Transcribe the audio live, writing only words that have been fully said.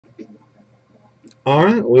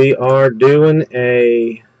Alright, we are doing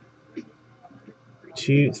a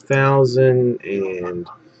 2000 and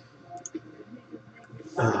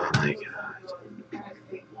oh my god,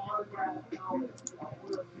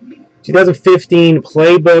 2015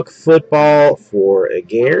 Playbook football for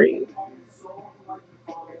Gary.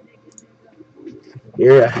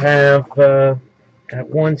 Here I have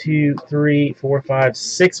 1, 2, 3, 4, 5,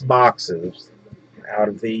 6 boxes out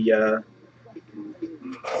of the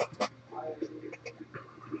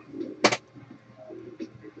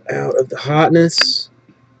hotness.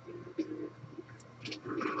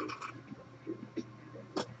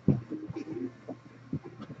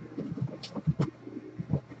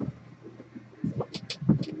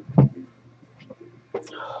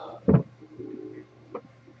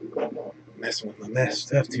 Messing with my mess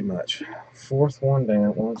stuff too much. Fourth one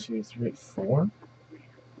down. 1, 2, 3, 4.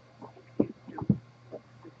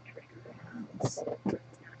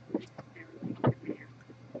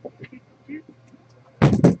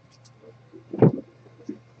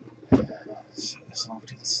 Set this off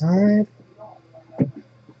to the side.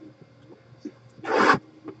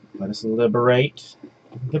 Let us liberate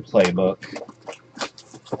the playbook.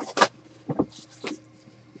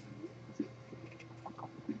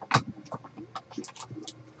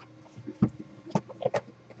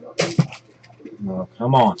 Oh,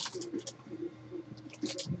 come on.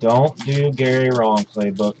 Don't do Gary wrong,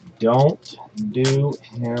 playbook. Don't do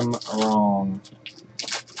him wrong.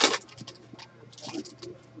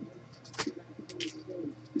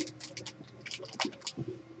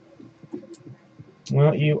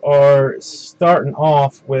 Well, you are starting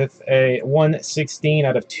off with a 116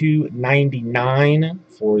 out of 299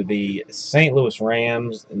 for the St. Louis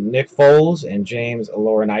Rams, Nick Foles and James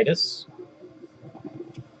Laurinaitis.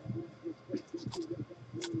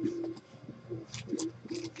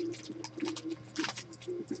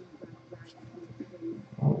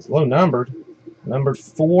 Oh, it's low numbered. Numbered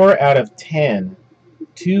 4 out of 10.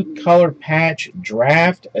 2-color patch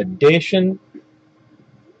draft edition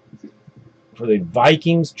for the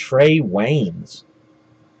Vikings, Trey Waynes.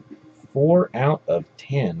 4 out of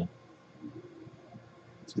 10.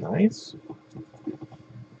 That's nice.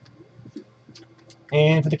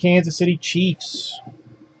 And for the Kansas City Chiefs,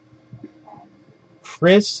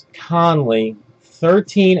 Chris Conley,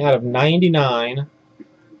 13 out of 99.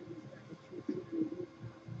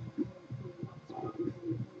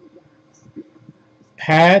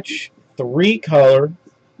 Patch, 3-color,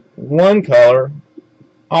 1-color,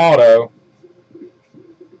 auto.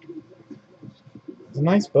 It's a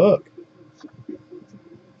nice book.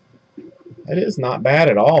 It is not bad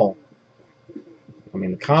at all. I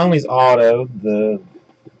mean, the Conley's auto, the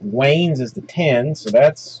Wayne's is the 10, so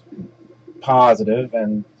that's positive.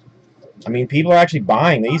 And I mean, people are actually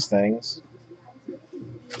buying these things.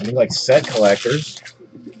 I mean, like set collectors.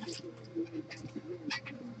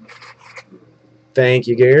 Thank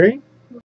you, Gary.